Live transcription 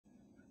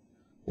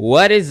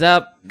What is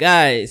up,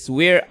 guys?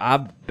 We're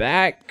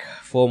back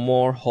for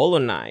more Hollow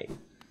Knight.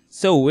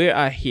 So we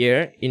are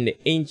here in the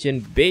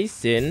ancient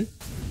basin,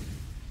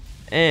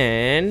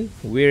 and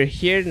we're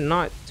here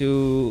not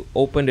to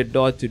open the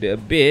door to the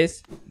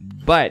abyss,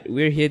 but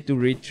we're here to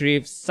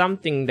retrieve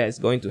something that's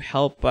going to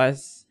help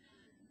us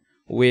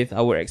with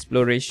our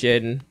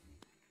exploration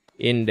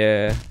in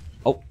the...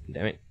 Oh,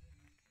 damn it.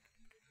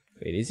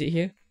 Wait, is it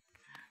here?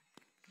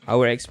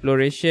 Our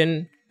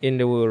exploration in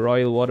the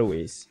royal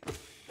waterways.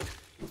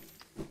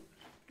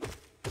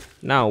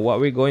 Now, what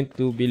we're going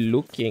to be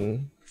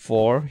looking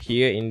for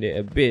here in the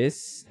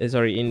abyss,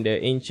 in the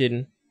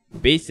ancient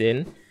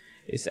basin,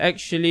 is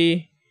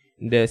actually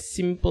the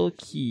simple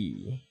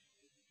key,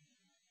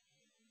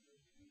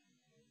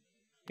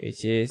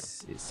 which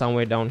is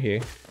somewhere down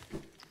here.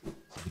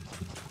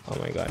 Oh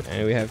my god,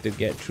 and we have to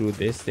get through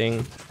this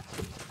thing.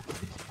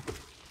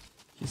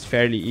 It's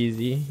fairly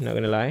easy, not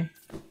gonna lie.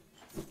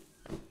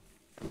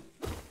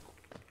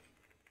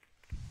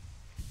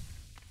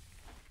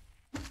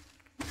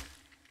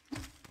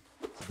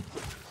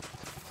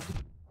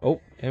 Oh,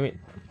 damn it.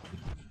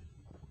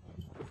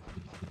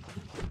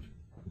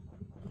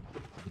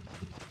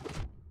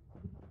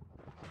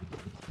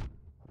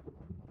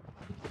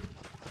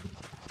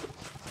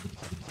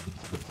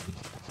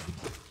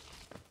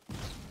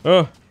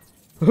 Oh!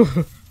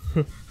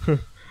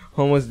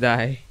 Almost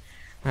die.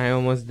 I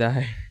almost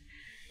died.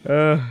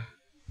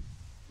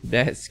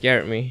 That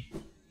scared me.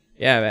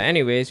 Yeah, but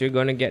anyways, we're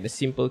gonna get the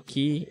simple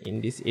key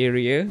in this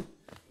area,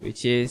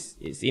 which is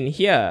it's in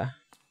here.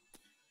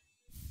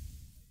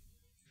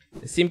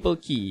 The simple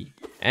key,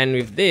 and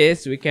with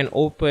this we can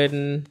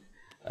open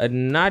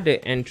another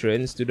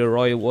entrance to the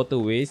royal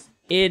waterways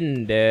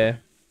in the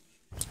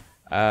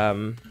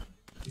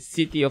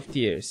city of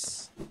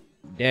tears.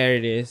 There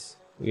it is.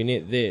 We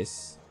need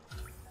this,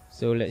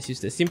 so let's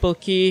use the simple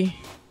key,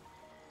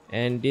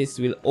 and this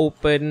will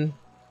open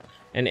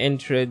an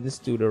entrance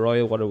to the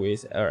royal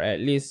waterways, or at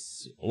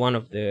least one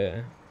of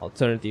the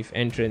alternative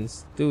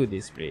entrance to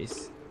this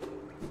place.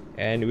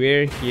 And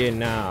we're here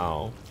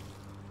now.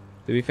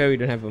 To be fair, we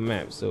don't have a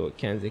map, so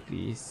can't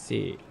exactly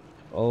say.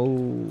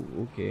 Oh,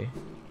 okay.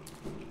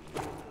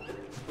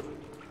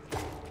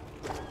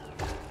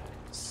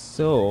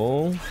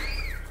 So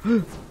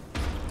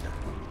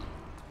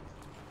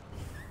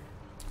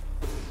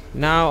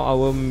now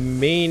our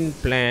main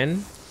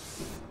plan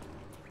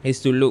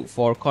is to look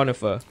for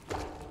conifer,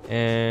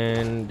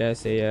 and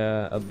there's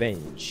a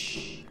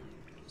bench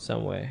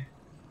somewhere.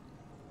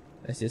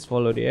 Let's just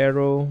follow the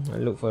arrow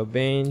and look for a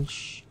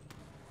bench.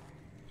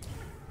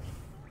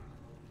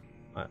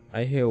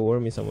 I hear a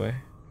wormy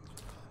somewhere.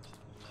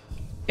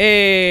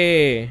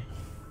 Hey!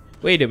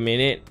 Wait a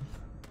minute.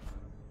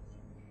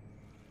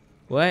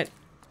 What?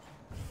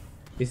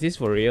 Is this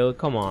for real?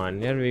 Come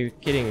on, you're be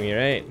kidding me,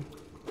 right?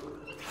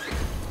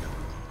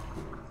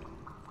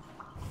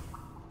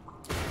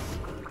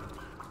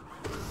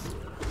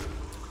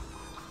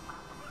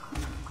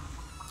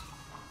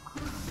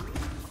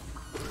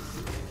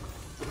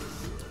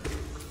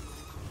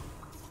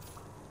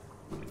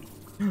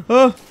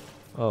 Oh!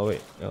 Oh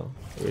wait, no,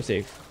 we're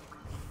safe.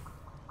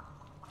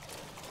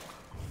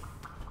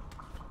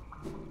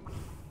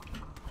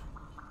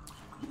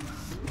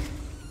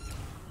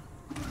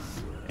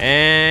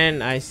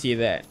 And I see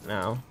that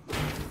now.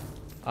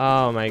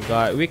 Oh my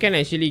god, we can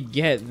actually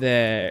get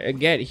there,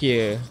 get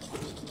here.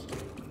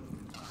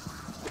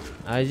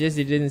 I just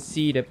didn't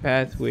see the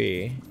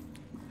pathway.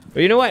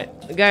 But you know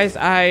what, guys,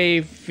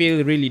 I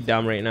feel really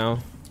dumb right now.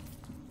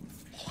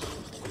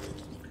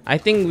 I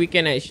think we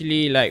can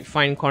actually like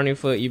find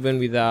conifer even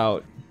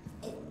without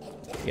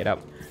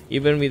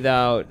even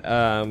without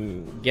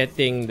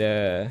getting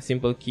the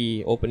simple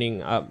key,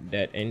 opening up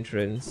that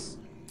entrance.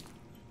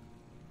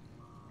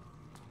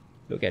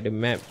 Look at the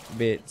map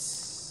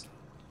bits.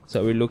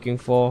 So we're looking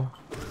for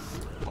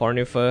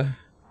conifer.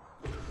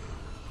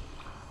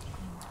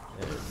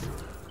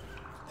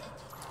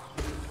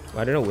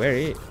 I don't know where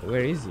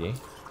is he?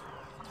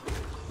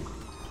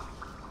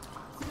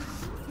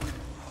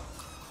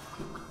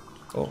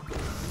 Oh,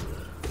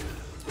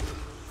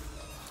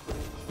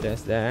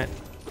 that's that.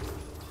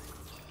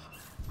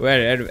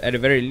 Well, at the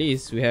very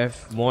least, we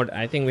have more.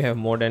 I think we have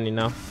more than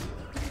enough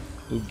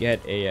to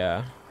get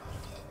a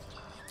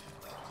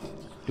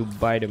to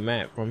buy the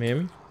map from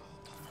him.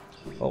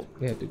 Oh,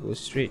 we have to go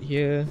straight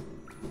here.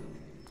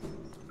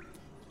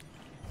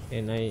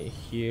 And I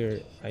hear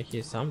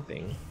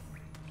something.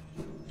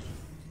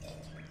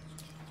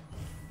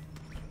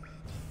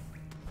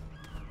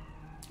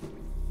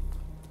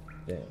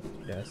 There,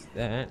 that's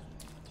that.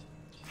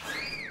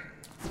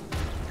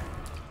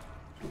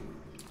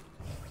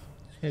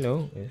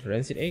 Hello,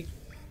 rancid egg.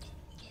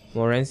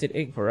 More rancid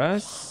egg for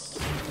us.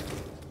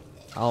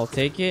 I'll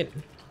take it.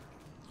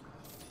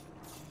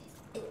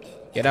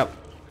 Get up.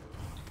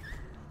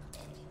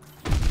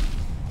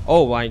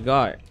 Oh my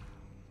god.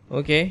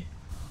 Okay.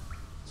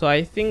 So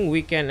I think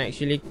we can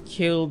actually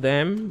kill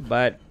them,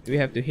 but we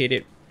have to hit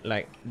it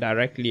like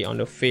directly on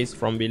the face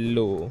from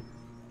below.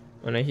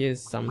 when I hear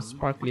some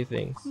sparkly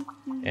things.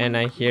 And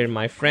I hear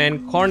my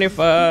friend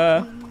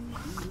Cornifer.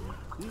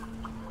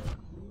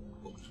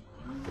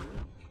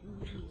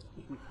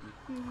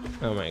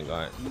 Oh my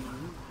god.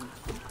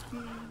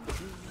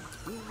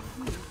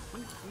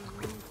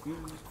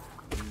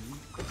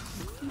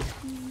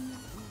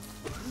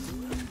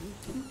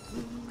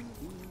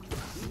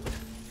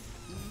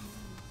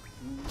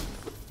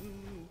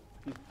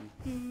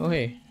 Oh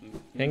hey,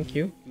 thank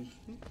you.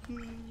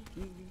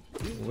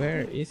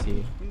 Where is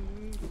he?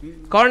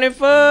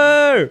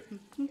 Cornifer!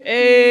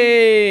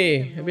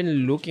 Hey! I've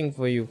been looking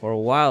for you for a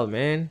while,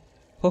 man.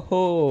 Ho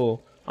ho!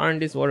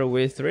 Aren't these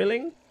waterways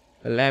thrilling?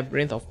 A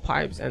labyrinth of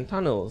pipes and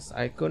tunnels.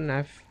 I couldn't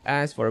have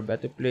asked for a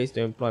better place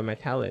to employ my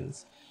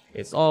talents.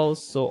 It's all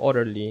so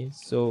orderly,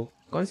 so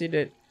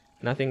considered,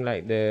 nothing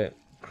like the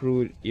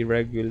crude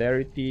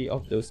irregularity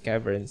of those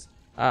caverns.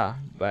 Ah,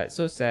 but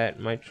so sad.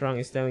 My trunk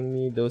is telling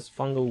me those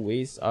fungal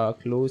wastes are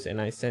closed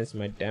and I sense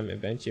my damn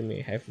adventure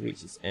may have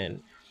reached its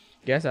end.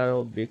 Guess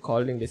I'll be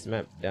calling this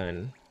map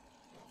done.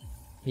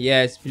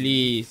 Yes,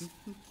 please.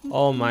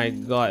 Oh my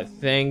god,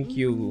 thank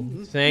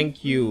you.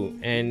 Thank you.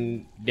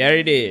 And there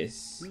it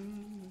is.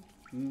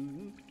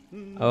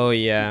 Oh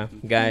yeah,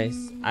 guys,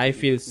 I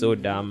feel so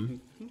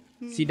dumb.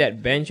 See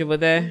that bench over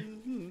there?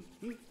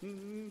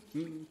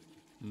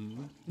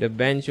 The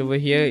bench over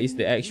here is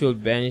the actual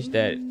bench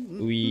that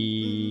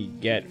we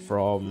get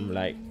from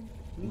like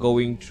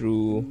going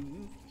through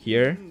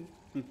here,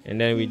 and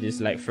then we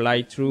just like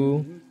fly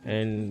through,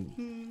 and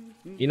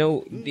you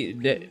know,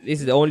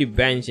 this is the only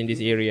bench in this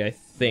area, I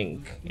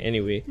think.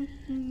 Anyway.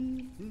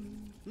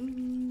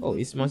 Oh,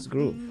 Isma's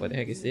Groove. What the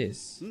heck is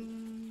this?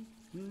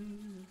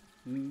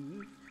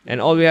 And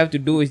all we have to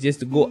do is just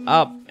to go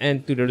up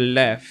and to the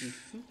left.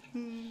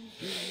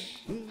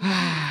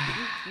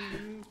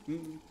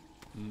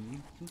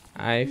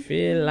 I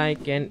feel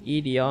like an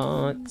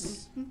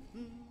idiot.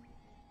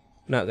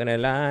 Not gonna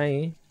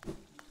lie.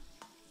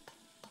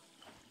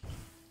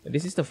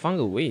 This is the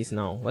fungal waste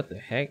now. What the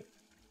heck?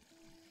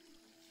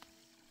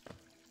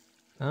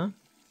 Huh?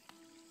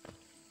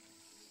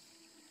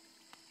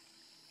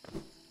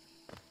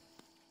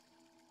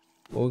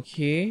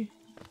 Okay.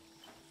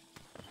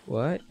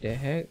 What the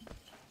heck?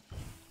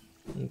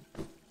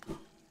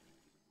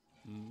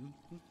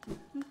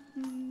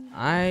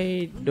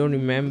 I don't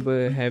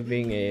remember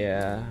having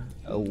a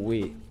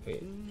wait,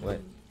 what?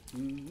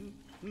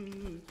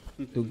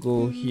 To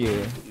go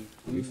here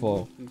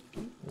before.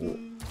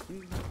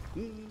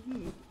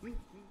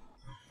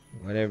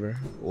 Whatever,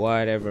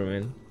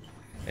 man.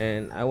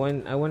 And I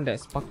want that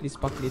sparkly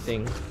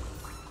thing.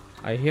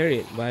 I hear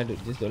it, but I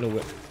just don't know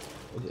where.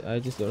 I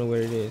just don't know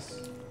where it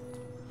is.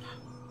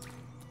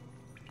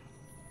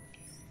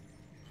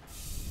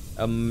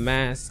 A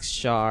mask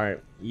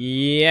shard.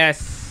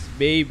 Yes,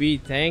 baby.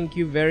 Thank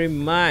you very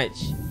much.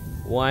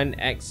 1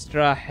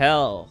 extra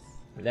health.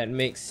 That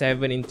makes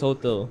 7 in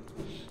total.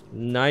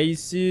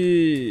 Nice.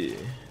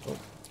 Oh.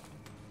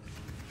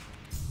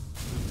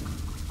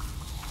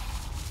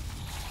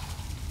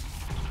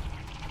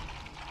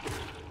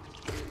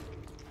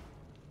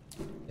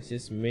 Let's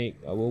just make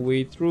our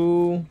way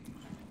through.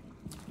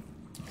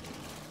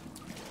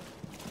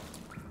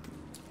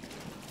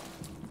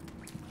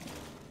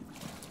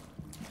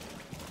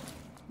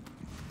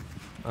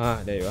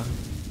 Ah, there you are.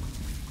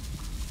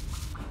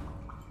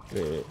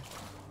 Wait.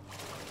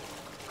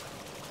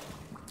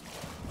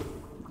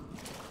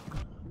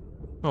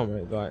 Oh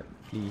my god,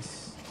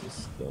 please,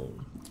 just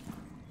don't.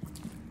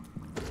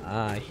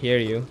 Ah, I hear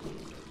you.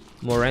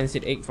 More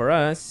rancid egg for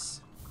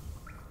us.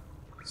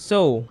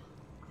 So,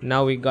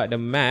 now we got the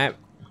map.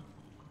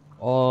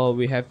 All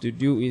we have to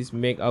do is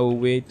make our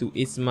way to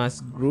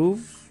Isma's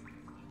Groove.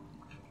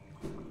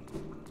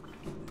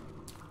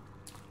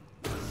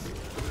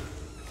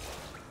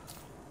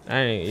 I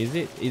don't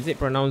know, is it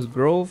pronounced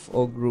Grove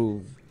or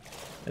Groove?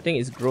 I think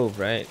it's Grove,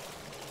 right?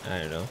 I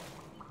don't know.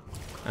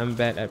 I'm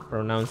bad at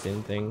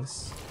pronouncing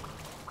things.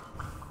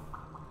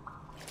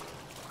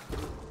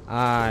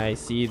 I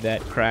see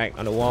that crack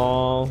on the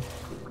wall.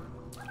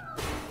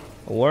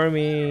 A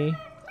wormy.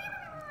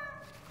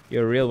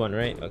 You're a real one,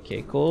 right?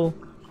 Okay, cool.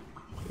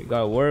 We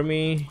got a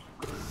wormy.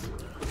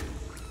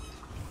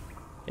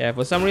 Yeah,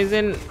 for some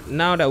reason,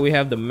 now that we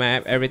have the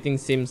map, everything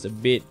seems a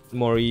bit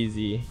more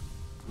easy.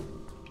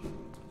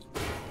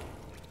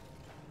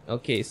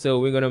 Okay, so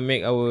we're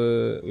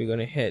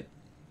gonna head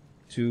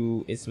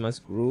to Isma's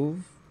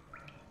Groove,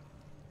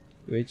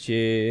 which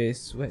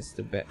is, where's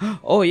the bed?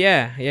 Oh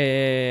yeah.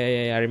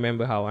 I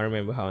remember how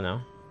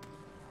now.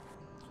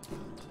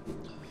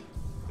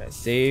 Let's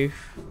save.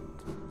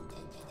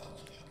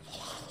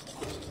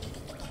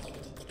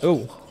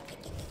 Oh,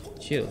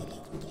 chill.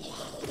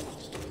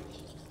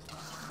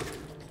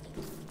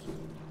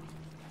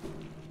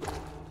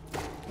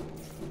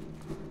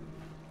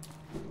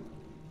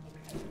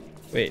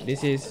 Wait,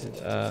 this is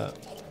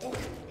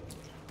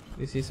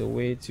a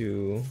way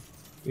to.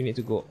 We need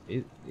to go.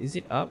 Is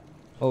it up?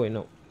 Oh wait,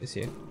 no, it's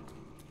here.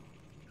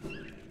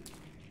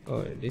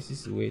 Oh, this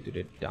is the way to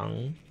the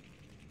dung.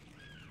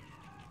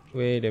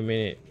 Wait a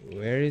minute,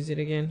 where is it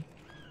again?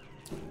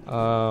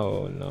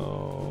 Oh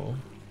no.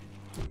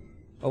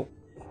 Oh.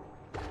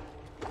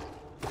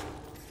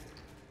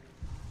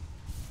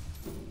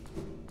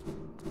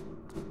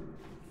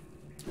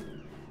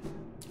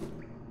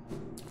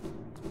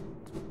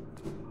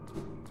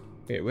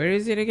 Wait, where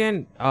is it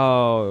again?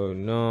 Oh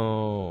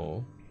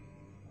no.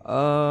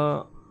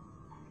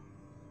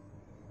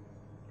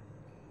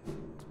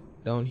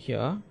 Down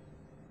here.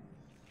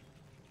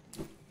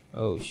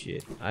 Oh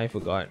shit, I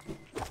forgot.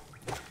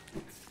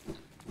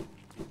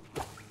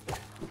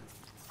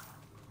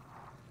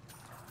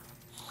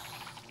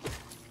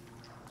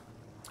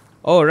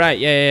 Oh right,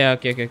 yeah.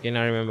 Okay.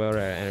 Now I remember.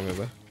 Alright, I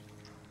remember.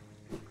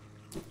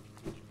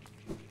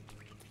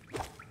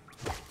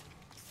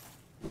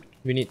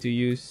 We need to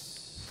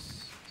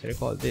use. Should I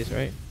call it this,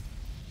 right?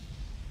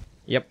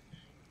 Yep.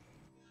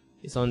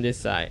 It's on this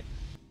side.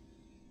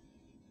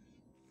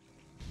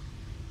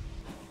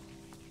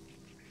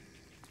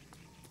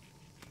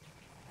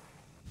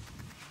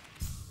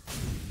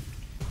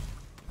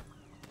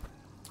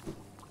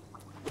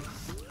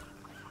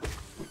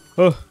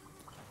 Oh.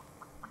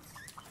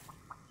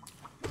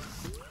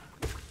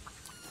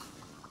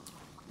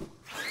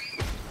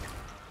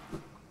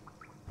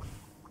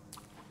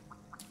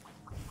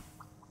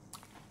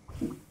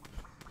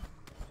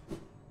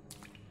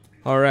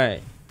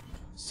 Alright.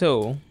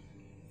 So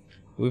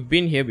we've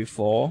been here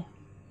before,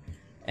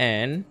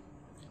 and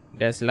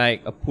there's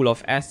like a pool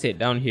of acid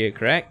down here,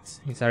 correct?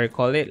 As I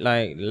recall it,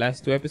 like the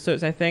last 2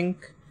 episodes, I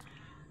think.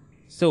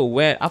 So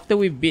where after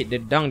we beat the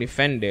dung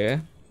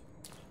defender,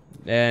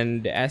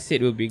 then the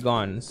acid will be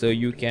gone, so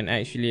you can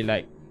actually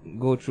like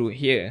go through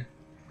here.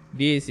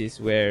 This is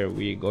where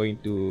we're going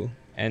to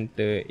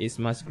enter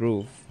Isma's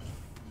Grove.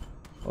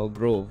 Or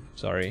Grove,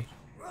 sorry.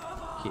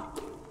 Okay.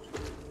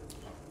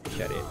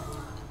 Shut it.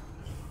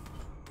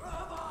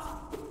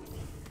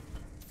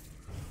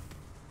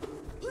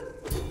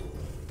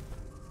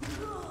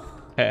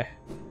 Heh.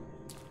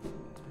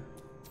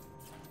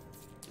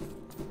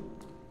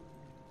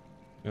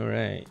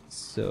 Alright,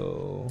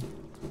 so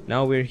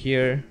now we're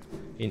here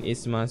in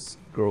Isma's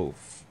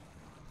Grove.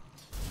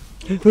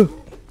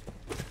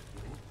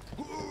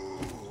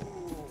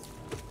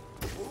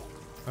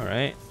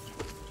 Alright.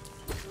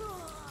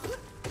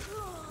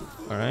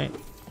 Alright.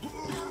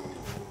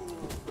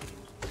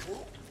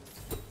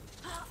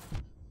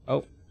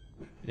 Oh,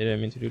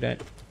 didn't mean to do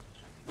that.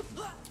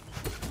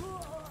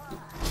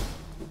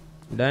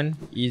 Done.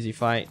 Easy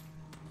fight.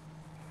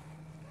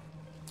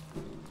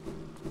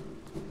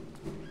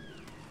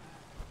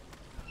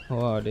 Oh,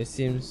 wow, there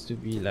seems to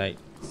be like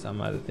some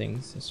other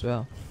things as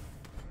well.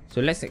 So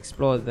let's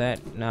explore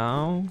that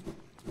now.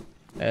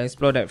 Let's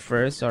explore that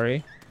first,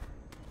 sorry.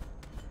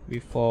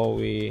 Before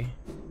we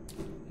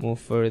move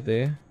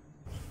further.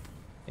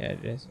 Yeah,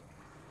 there's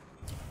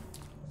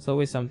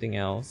always something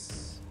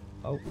else.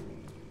 Oh.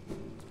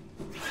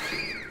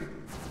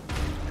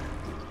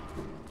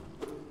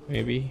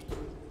 Maybe.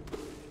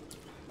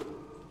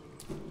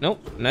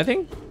 Nope,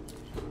 nothing.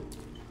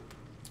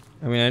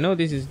 I mean, I know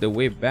this is the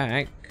way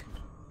back.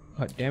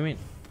 God damn it.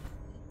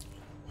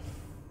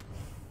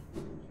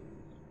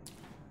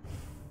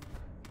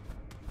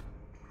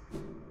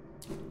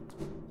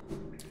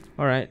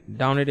 Alright,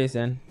 down it is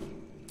then.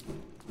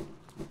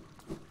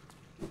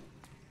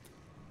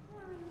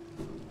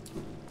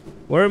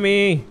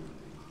 Wormy!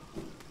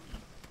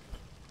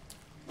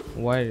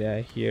 Why did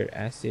I hear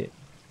acid?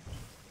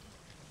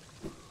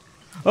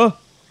 Oh!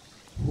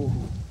 Ooh.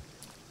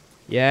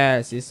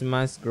 Yes, it's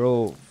Isma's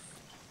Grove.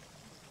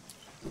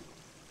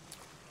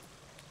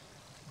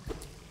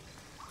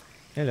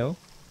 Hello,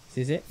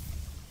 is it?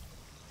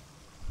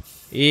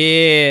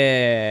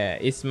 Yeah,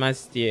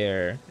 Isma's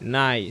Tear.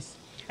 Nice.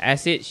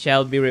 Acid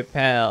shall be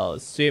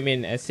repelled. Swim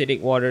in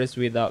acidic waters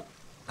without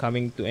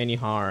coming to any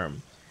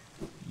harm.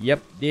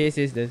 Yep, this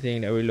is the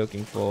thing that we're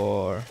looking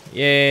for.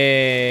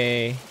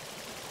 Yay!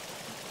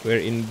 We're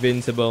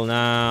invincible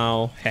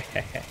now.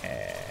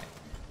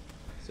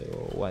 So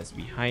what's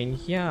behind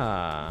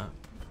here?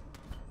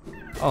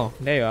 Oh,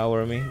 there you are,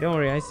 Wormy. Don't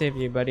worry, I saved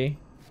you, buddy.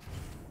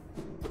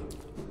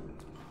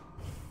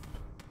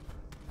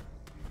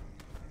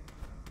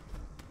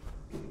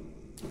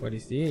 What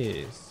is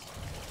this?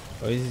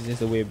 Oh, this is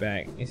just a way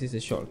back. This is a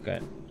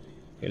shortcut.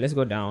 Okay, let's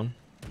go down.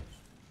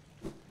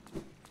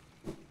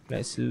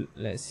 Let's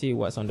see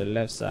what's on the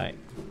left side.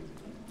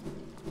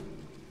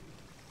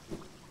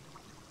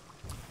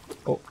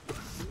 Oh.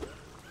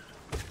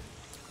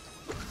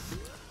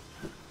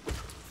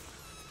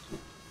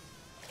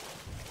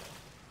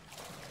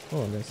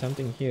 Oh, there's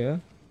something here.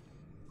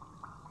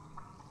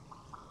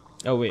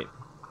 Oh wait,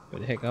 where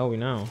the heck are we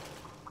now?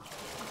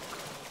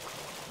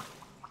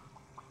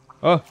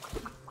 Oh.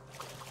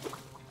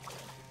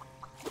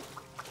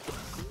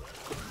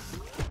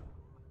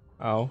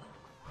 Ow.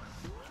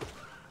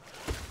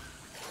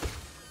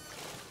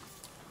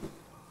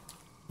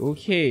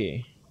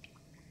 Okay.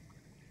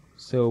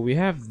 So we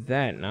have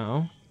that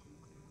now.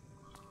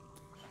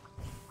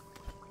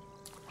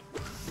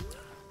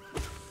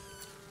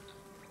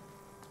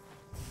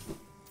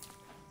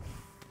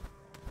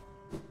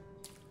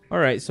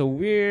 Alright, so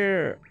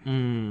we're...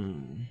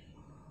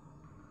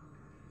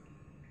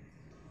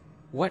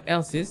 what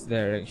else is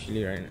there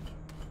actually right now?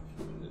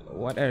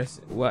 What else?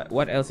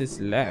 What else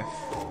is left?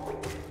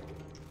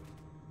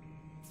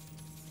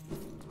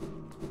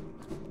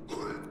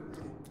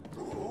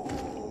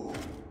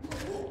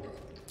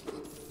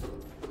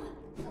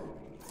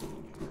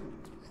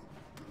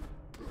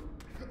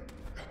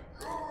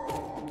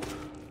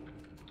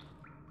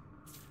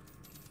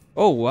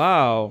 Oh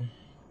wow.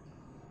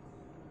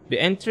 The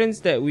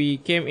entrance that we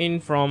came in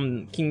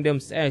from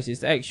Kingdom's Edge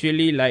is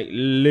actually like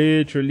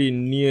literally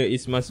near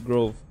Isma's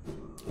Grove.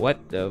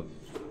 What the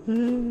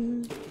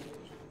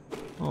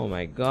oh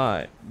my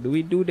god. Do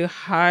we do the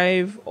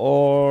Hive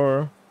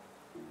or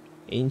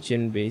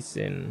Ancient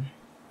Basin?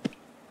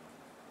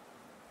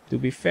 To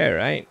be fair,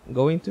 right?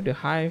 Going to the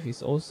Hive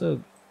is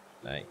also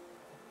like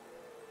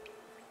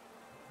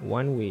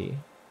one way.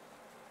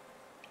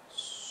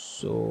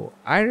 So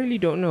I really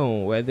don't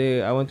know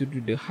whether I want to do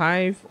the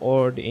Hive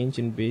or the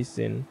Ancient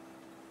Basin.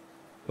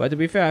 But to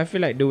be fair, I feel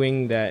like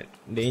doing the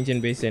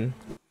Ancient Basin.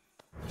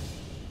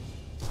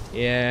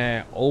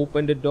 Yeah,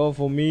 open the door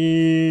for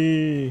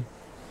me.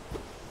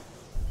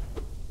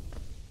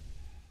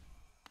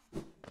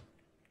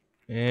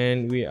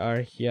 And we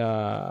are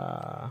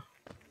here.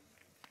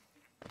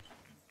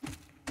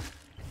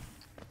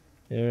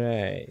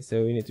 Alright,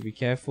 so we need to be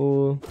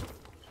careful.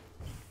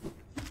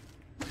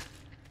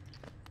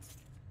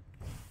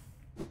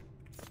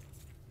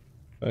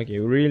 Okay,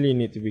 we really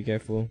need to be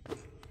careful.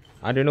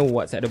 I don't know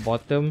what's at the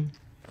bottom.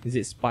 Is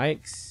it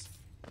spikes?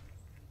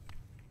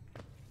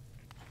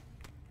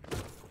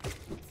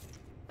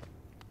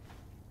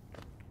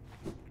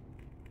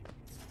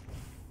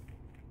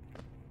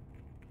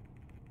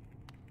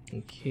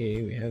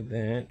 Okay, we have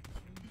that.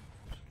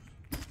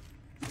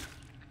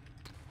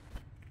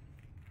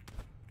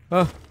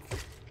 Oh,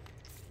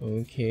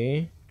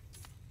 okay.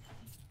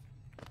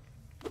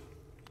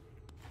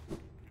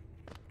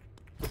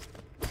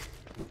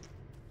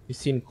 You've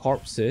seen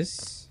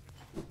corpses.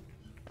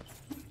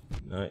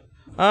 Right.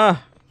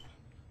 Ah!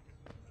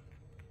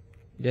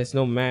 There's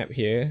no map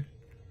here.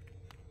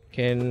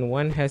 Can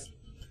one has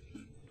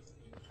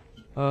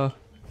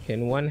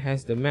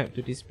the map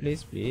to this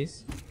place,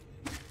 please?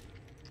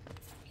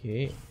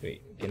 Okay,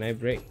 wait, can I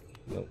break?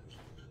 No.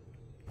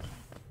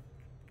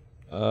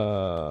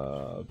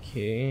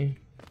 Okay.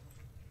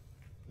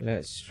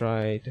 Let's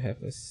try to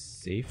have a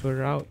safer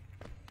route.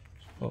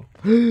 Oh,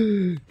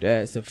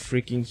 that's a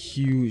freaking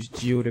huge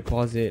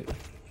geodeposit.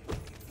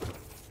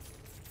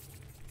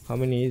 How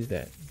many is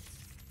that?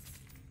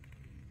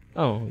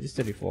 Oh, just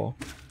 34.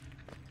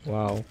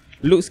 Wow.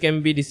 Looks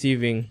can be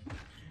deceiving.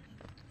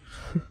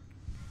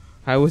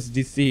 I was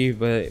deceived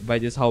by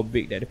just how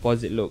big that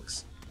deposit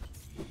looks.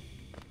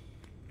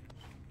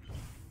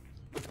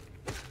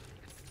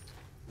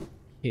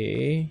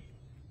 Okay.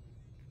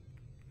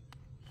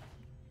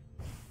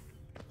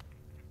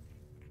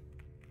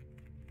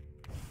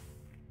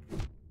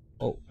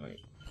 Oh, right.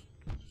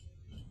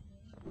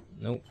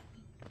 Nope.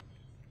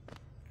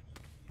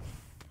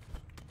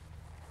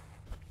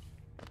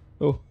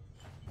 Oh.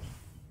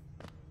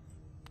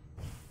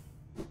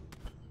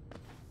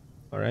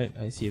 Alright,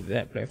 I see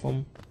that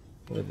platform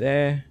over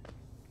there.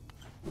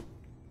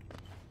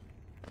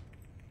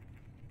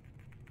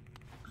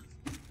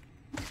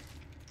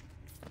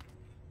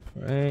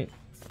 Alright.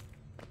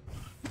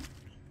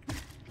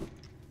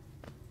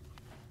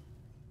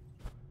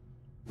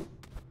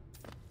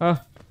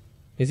 Ah,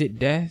 is it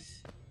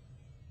death?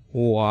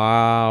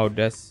 Wow,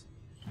 that's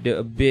the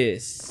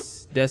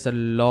abyss. There's a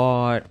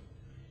lot.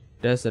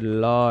 There's a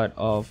lot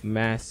of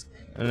mask.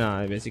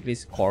 Nah, basically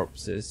it's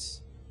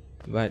corpses.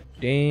 But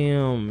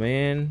damn,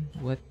 man,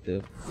 what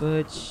the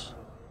fudge?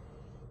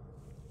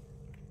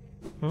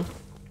 Huh?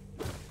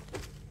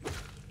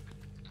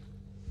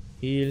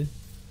 Heal.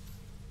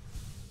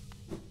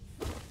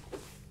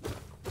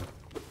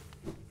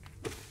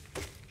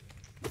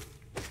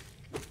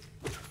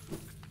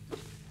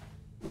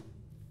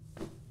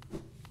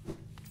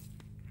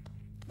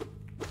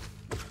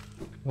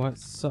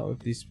 What's up with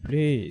this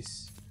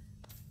place?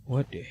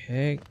 What the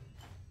heck?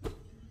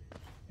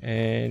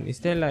 And is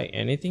there like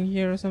anything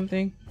here or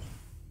something?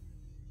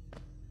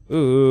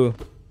 Ooh,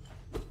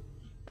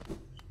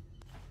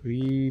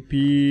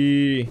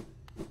 creepy.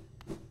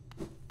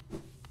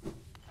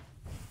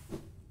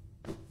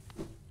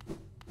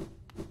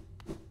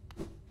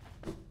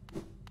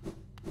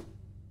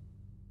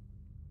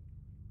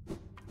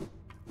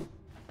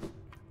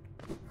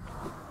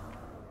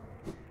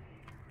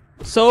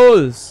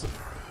 Souls.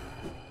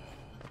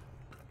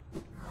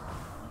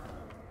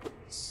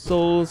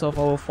 Souls of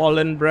our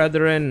fallen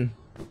brethren.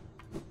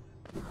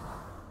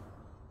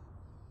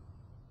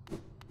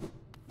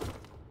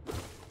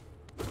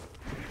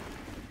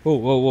 Whoa,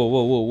 whoa, whoa,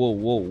 whoa, whoa, whoa,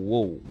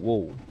 whoa,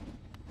 whoa,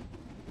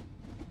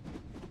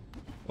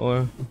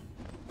 whoa.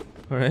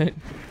 Alright.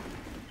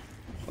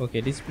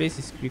 Okay, this place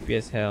is creepy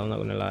as hell, not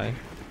gonna lie.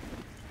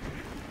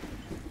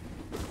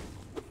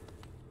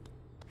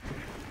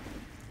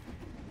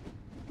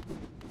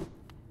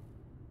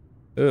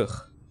 Ugh.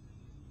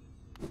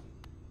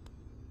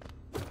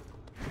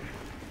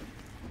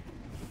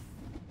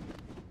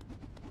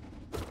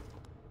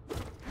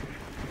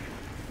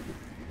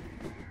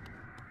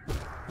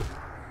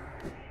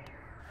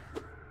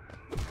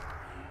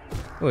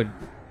 Oh,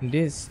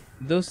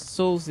 those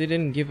souls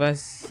didn't give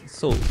us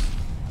souls.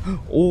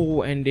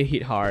 Oh, and they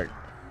hit hard.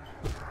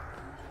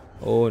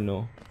 Oh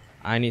no,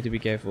 I need to be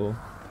careful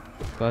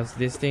because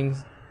these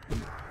things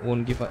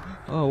won't give us.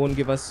 Oh, won't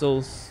give us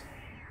souls.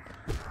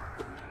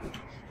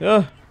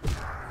 Ah,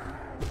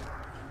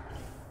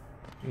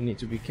 we need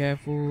to be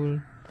careful.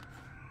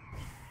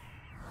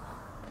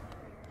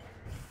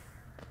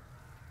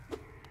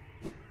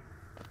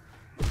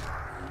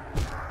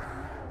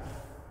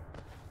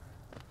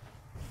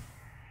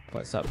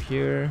 What's up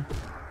here?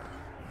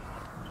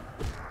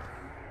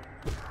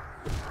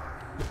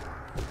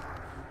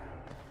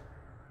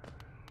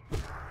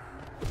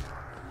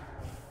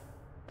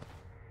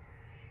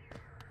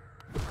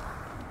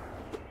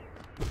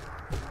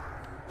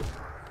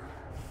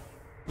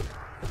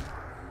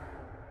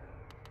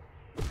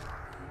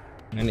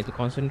 I need to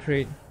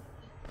concentrate.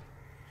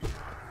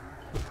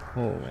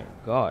 Oh my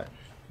god.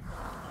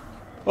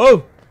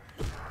 Oh!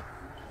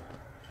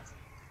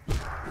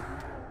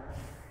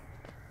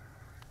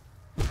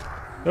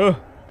 Oh!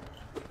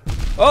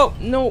 Oh!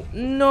 No!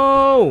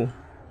 No!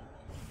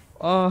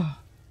 Oh!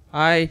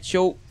 I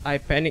choked. I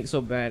panicked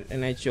so bad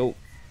and I choked.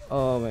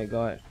 Oh my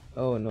god.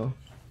 Oh no.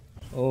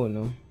 Oh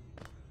no.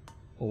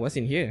 Oh, what's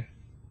in here?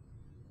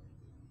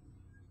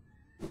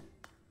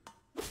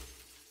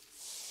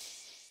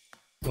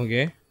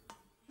 Okay.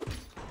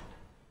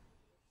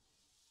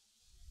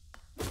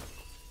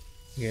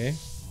 Okay.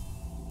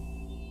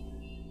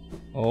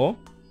 Oh.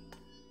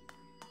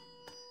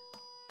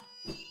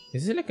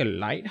 Is it like a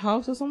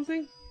lighthouse or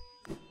something?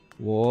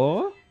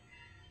 Whoa.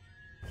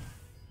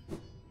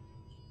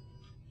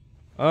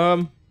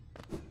 Oh.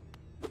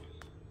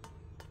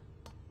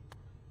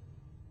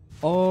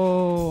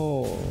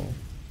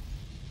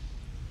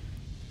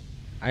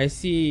 I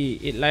see.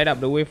 It light up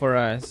the way for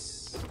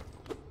us.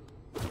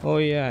 Oh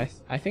yeah,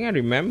 I think I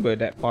remember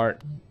that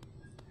part.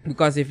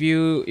 Because if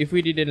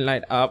we didn't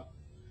light up,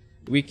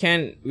 we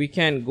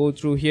can't go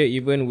through here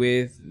even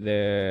with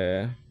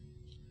the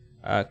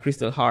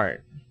crystal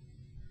heart.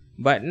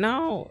 But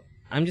now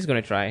I'm just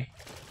gonna try.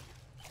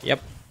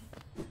 Yep.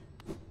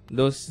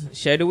 Those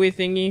shadowy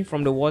thingy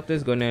from the water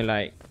is gonna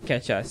like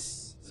catch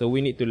us. So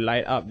we need to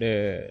light up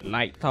the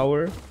light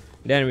tower.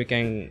 Then we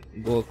can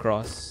go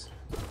across.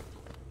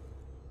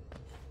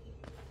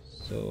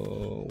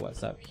 So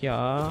what's up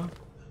here?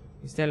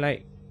 Is there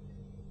like...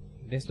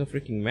 There's no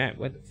freaking map.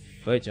 What the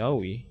fudge are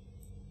we?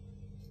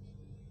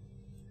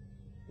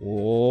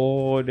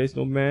 Oh, there's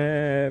no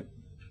map.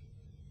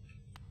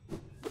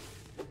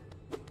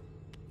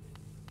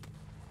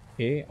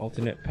 Okay,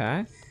 alternate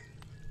path.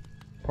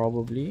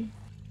 Probably.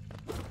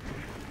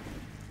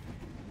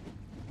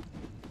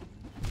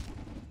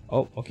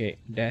 Oh, okay.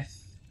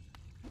 Death.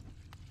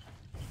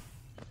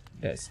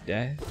 That's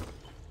death.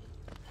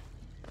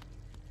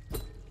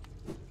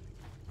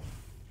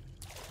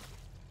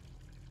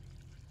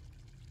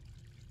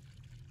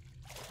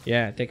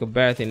 Yeah, take a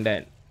bath in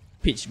that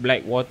pitch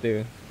black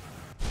water.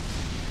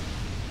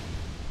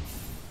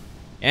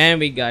 And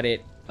we got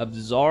it.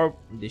 Absorb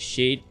the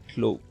shade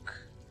cloak.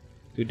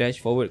 To dash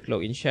forward,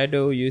 cloak in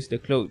shadow. Use the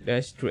cloak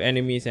dash through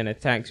enemies and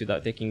attacks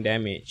without taking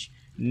damage.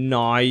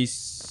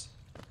 Nice.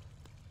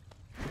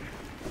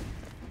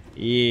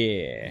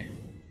 Yeah.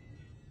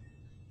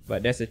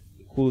 But that's a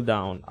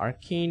cooldown.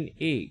 Arcane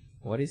egg.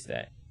 What is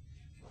that?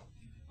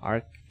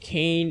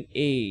 Arcane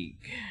egg.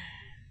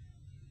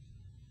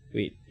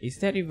 Wait, is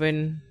that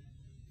even...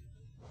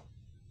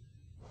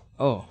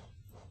 Oh.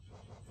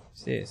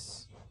 What's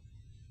this?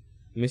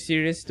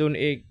 Mysterious stone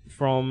egg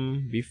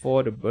from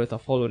before the birth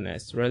of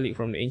hollowness, relic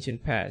from the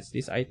ancient past.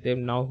 This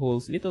item now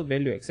holds little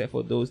value except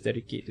for those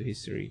dedicated to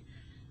history.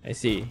 I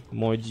see,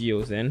 more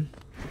geos then.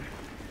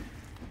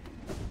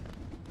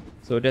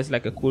 So that's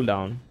like a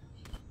cooldown.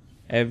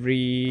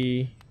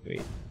 Every...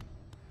 wait.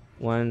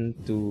 1,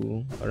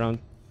 2...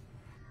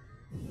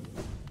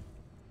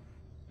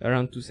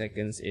 Around 2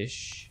 seconds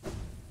ish.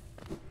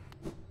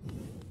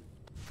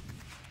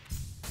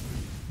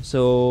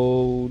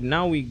 So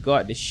now we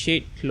got the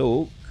shade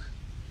cloak,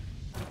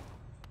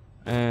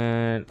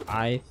 and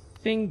I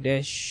think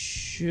there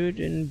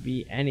shouldn't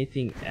be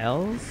anything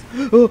else.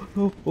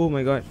 Oh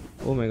my god,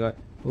 oh my god,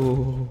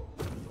 oh.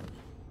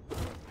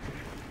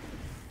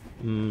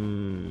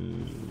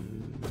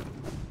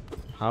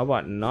 How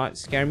about not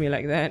scare me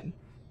like that?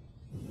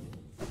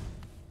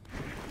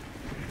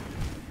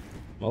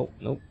 Oh,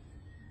 nope.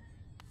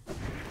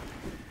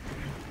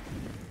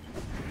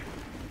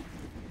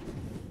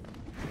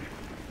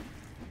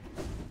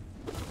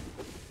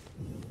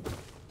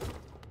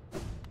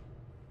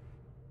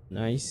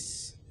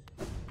 Nice.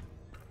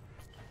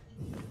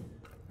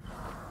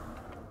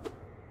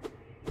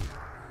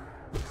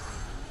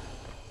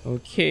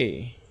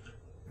 Okay.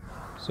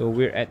 So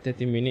we're at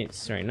 30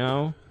 minutes right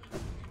now.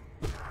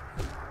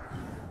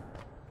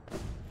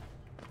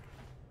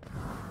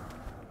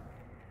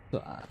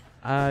 So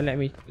let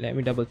me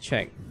double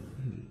check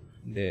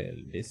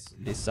this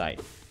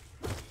side.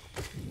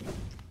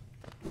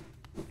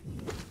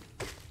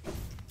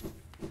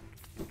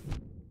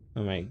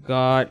 Oh my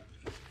god.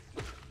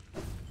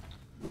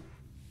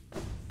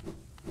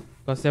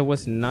 Because there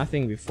was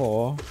nothing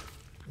before.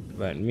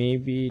 But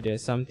maybe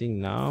there's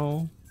something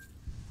now.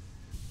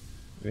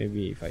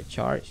 Maybe if I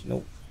charge.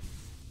 Nope.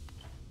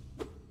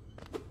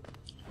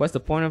 What's the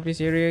point of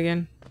this area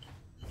again?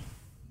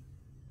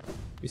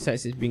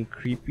 Besides it being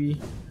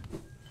creepy.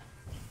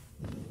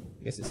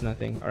 Guess it's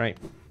nothing. Alright.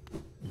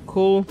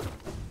 Cool.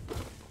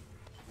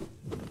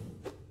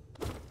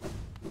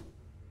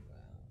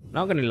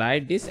 Not gonna lie,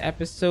 this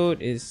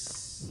episode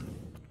is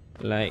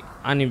like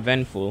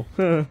uneventful.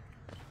 It's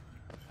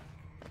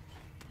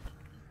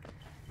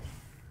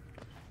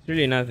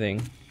really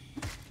nothing.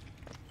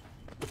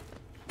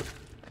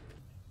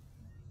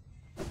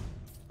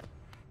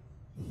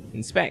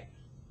 Inspect.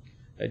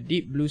 A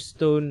deep blue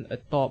stone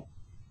atop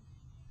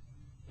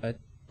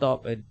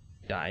a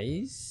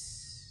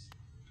dice.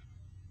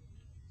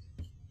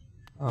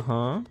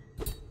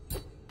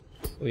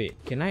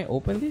 Wait, can I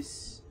open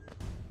this?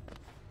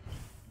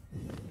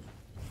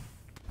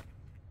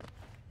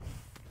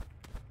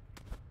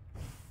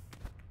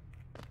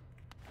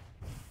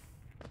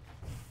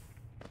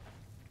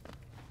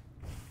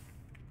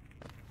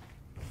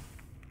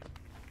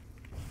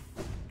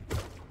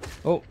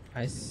 Oh,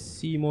 I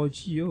see more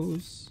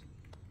geos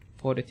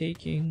for the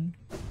taking.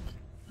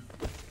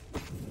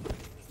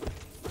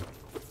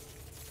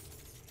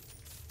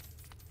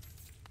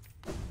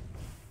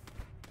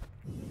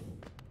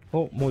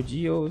 Oh, more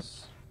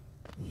geos.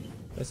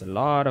 There's a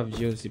lot of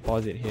geos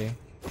deposit here.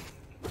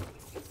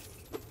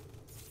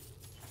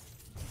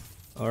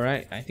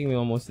 Alright, I think we're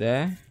almost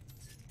there.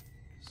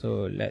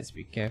 So let's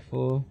be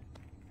careful.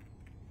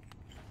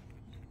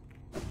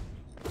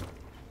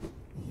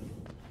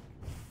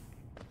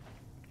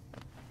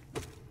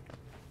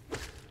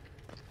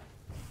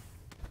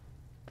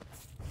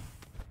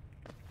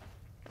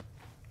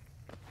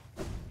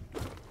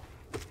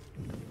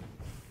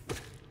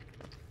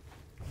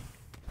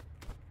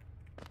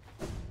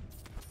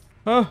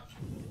 Oh!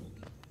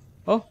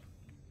 Oh!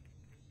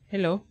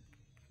 Hello,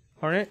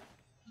 Hornet.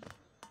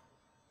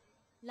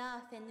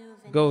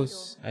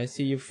 Ghost, I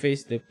see you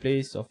face the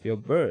place of your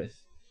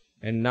birth,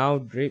 and now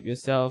drape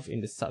yourself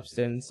in the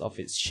substance of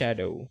its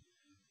shadow.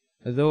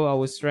 Though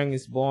our strength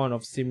is born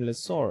of similar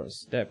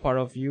source, that part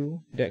of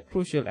you, that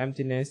crucial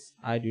emptiness,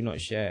 I do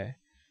not share.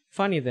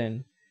 Funny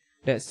then,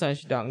 that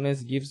such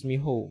darkness gives me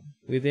hope.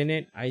 Within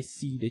it, I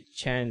see the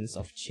chance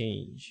of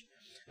change.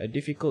 A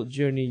difficult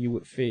journey you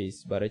would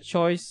face, but a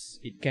choice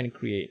it can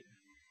create.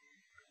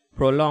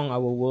 Prolong our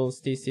world's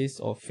stasis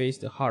or face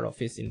the heart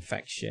of its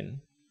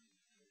infection.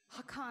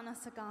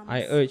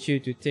 I urge you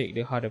to take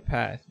the harder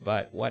path,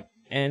 but what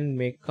end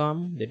may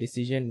come, the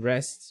decision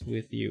rests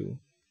with you.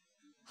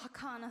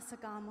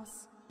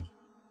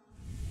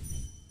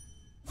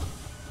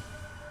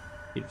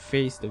 It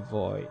faced the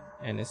void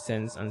and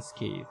ascends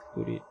unscathed.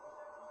 Could it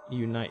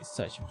unite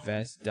such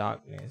vast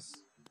darkness?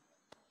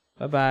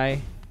 Bye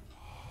bye.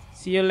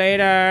 See you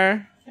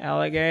later,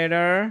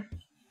 alligator.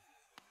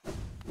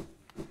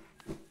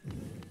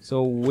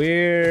 So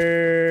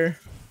we're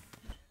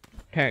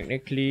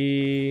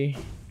technically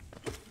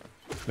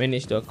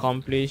managed to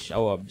accomplish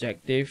our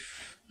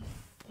objective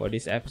for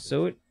this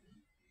episode.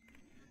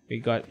 We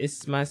got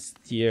Isma's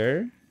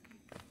tier,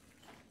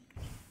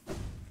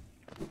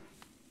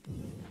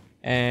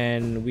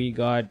 and we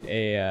got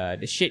a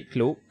the shade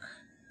cloak.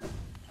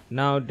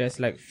 Now there's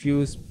like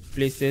few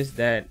places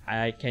that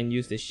I can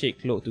use the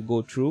shade cloak to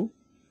go through.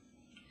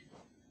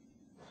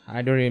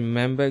 I don't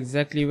remember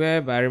exactly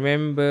where, but I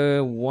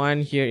remember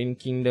one here in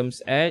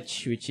Kingdom's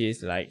Edge, which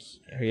is like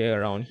here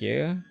around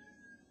here.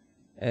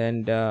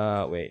 And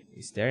wait,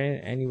 is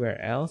there anywhere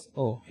else?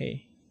 Oh,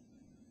 hey,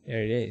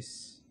 there it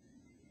is,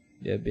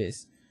 the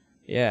abyss.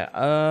 Yeah.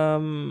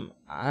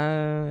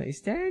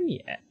 Is there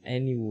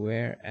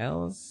anywhere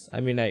else? I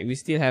mean, like we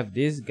still have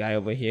this guy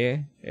over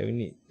here that we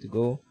need to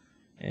go,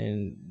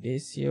 and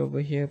this here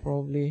over here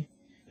probably.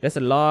 There's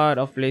a lot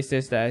of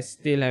places that I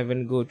still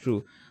haven't go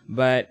through.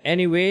 But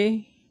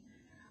anyway,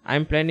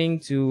 I'm planning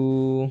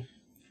to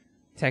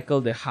tackle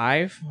the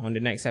hive on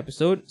the next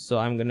episode. So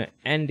I'm gonna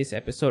end this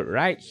episode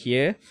right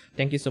here.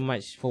 Thank you so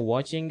much for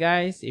watching,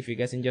 guys. If you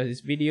guys enjoyed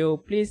this video,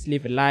 please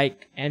leave a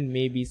like and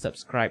maybe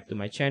subscribe to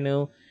my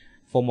channel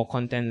for more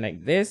content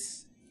like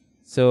this.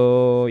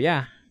 So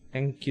yeah,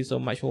 thank you so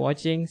much for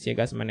watching. See you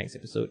guys in my next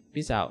episode.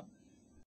 Peace out.